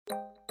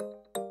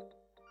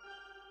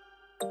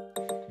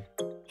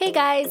Hey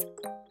guys,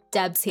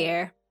 Debs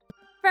here.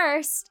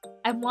 First,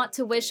 I want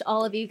to wish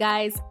all of you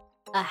guys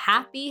a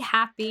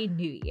happy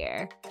new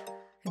year.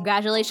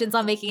 Congratulations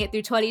on making it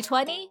through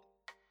 2020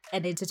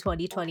 and into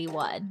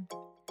 2021.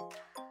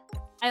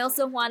 I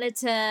also wanted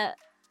to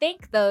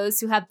thank those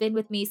who have been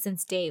with me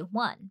since day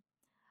one.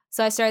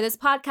 So I started this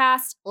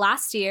podcast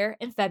last year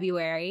in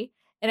February,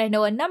 and I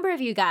know a number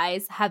of you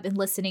guys have been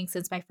listening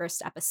since my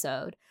first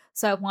episode.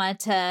 So I wanted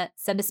to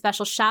send a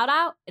special shout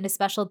out and a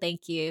special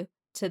thank you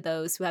to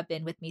those who have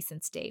been with me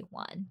since day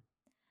one.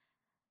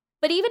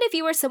 But even if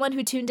you were someone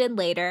who tuned in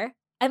later,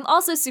 I'm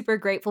also super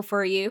grateful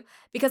for you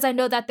because I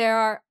know that there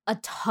are a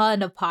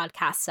ton of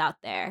podcasts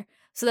out there.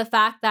 So the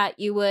fact that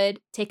you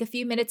would take a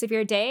few minutes of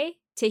your day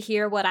to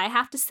hear what I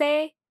have to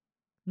say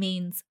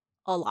means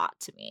a lot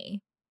to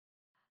me.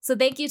 So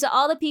thank you to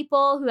all the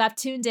people who have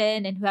tuned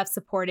in and who have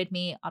supported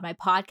me on my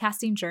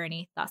podcasting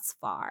journey thus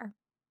far.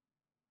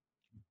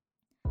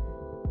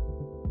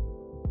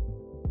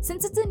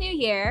 Since it's a new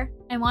year,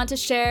 I want to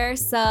share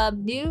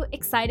some new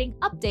exciting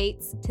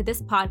updates to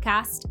this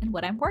podcast and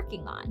what I'm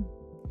working on.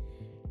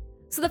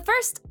 So the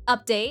first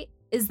update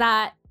is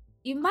that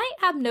you might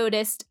have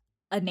noticed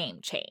a name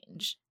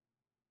change.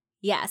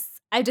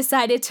 Yes, I've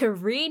decided to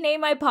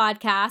rename my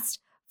podcast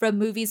from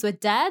Movies with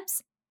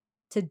Debs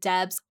to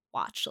Debs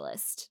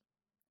Watchlist.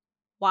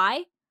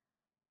 Why?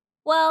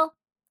 Well,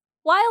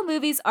 while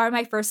movies are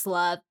my first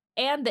love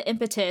and the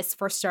impetus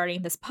for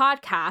starting this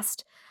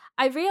podcast,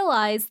 I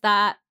realized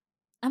that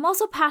I'm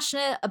also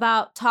passionate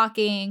about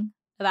talking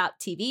about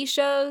TV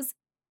shows,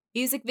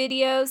 music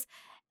videos,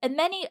 and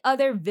many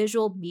other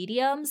visual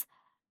mediums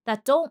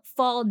that don't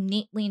fall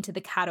neatly into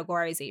the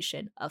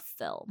categorization of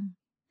film.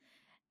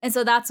 And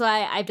so that's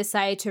why I've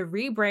decided to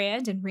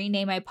rebrand and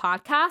rename my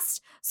podcast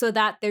so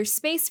that there's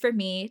space for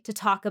me to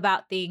talk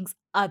about things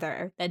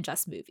other than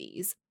just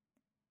movies.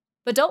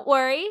 But don't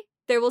worry,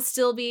 there will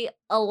still be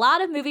a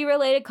lot of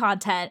movie-related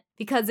content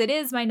because it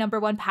is my number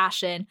one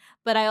passion,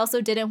 but I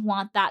also didn't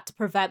want that to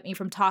prevent me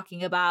from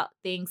talking about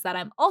things that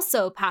I'm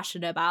also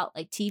passionate about,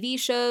 like TV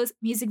shows,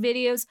 music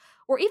videos,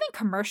 or even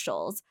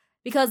commercials.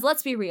 Because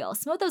let's be real,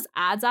 some of those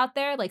ads out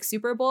there, like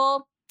Super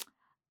Bowl,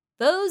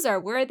 those are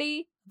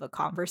worthy of a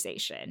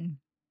conversation.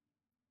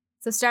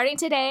 So starting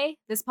today,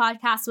 this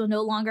podcast will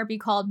no longer be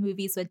called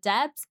Movies with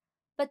Debs,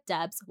 but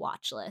Debs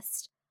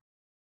Watchlist.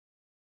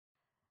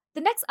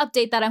 The next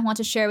update that I want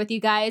to share with you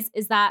guys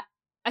is that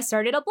I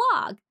started a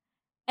blog.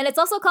 And it's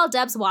also called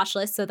Debs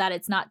Watchlist so that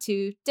it's not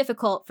too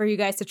difficult for you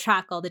guys to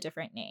track all the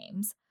different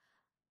names.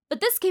 But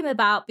this came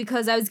about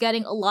because I was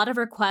getting a lot of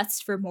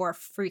requests for more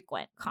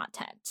frequent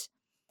content.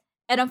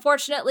 And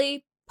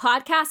unfortunately,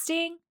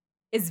 podcasting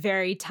is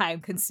very time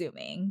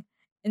consuming.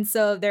 And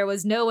so there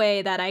was no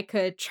way that I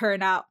could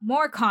churn out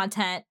more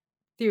content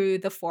through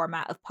the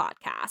format of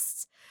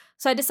podcasts.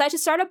 So I decided to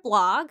start a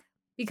blog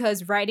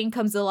because writing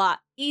comes a lot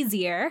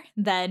easier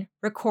than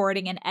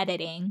recording and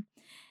editing.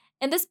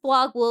 And this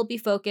blog will be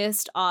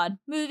focused on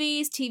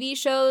movies, TV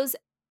shows,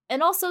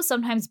 and also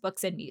sometimes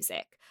books and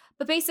music.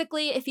 But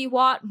basically, if you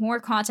want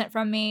more content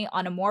from me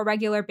on a more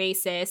regular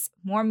basis,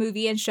 more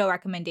movie and show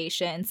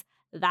recommendations,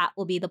 that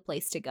will be the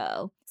place to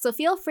go. So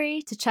feel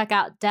free to check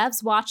out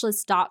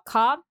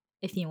devswatchlist.com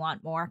if you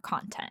want more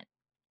content.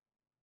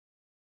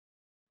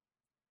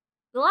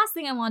 The last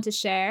thing I want to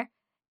share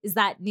is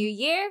that new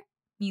year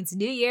means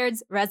New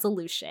Year's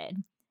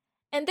resolution.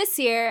 And this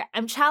year,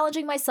 I'm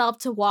challenging myself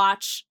to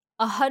watch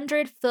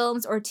 100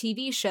 films or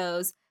TV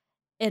shows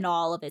in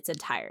all of its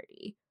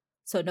entirety.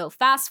 So no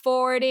fast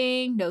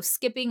forwarding, no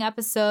skipping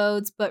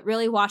episodes, but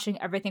really watching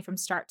everything from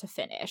start to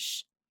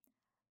finish.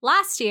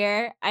 Last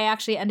year, I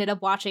actually ended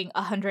up watching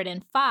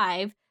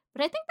 105,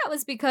 but I think that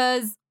was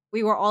because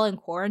we were all in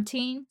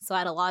quarantine, so I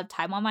had a lot of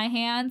time on my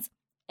hands.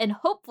 And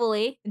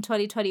hopefully, in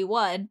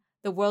 2021,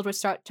 the world will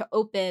start to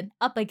open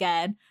up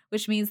again,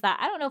 which means that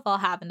I don't know if I'll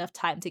have enough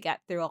time to get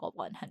through all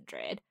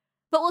 100.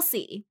 But we'll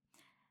see.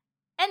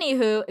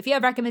 Anywho, if you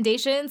have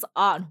recommendations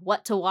on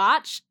what to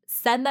watch,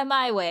 send them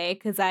my way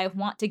because I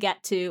want to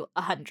get to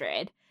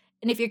 100.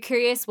 And if you're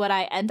curious what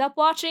I end up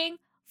watching,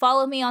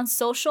 follow me on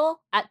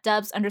social at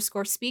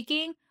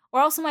Debs_speaking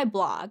or also my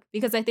blog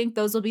because I think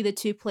those will be the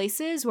two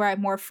places where I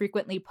more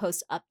frequently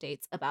post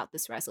updates about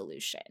this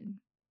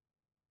resolution.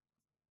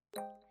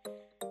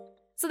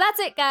 So that's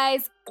it,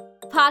 guys.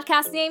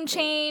 Podcast name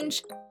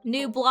change,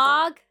 new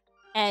blog,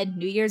 and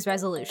New Year's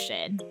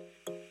resolution.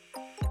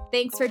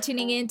 Thanks for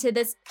tuning in to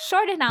this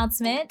short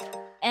announcement,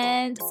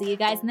 and see you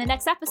guys in the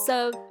next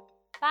episode.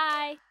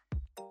 Bye.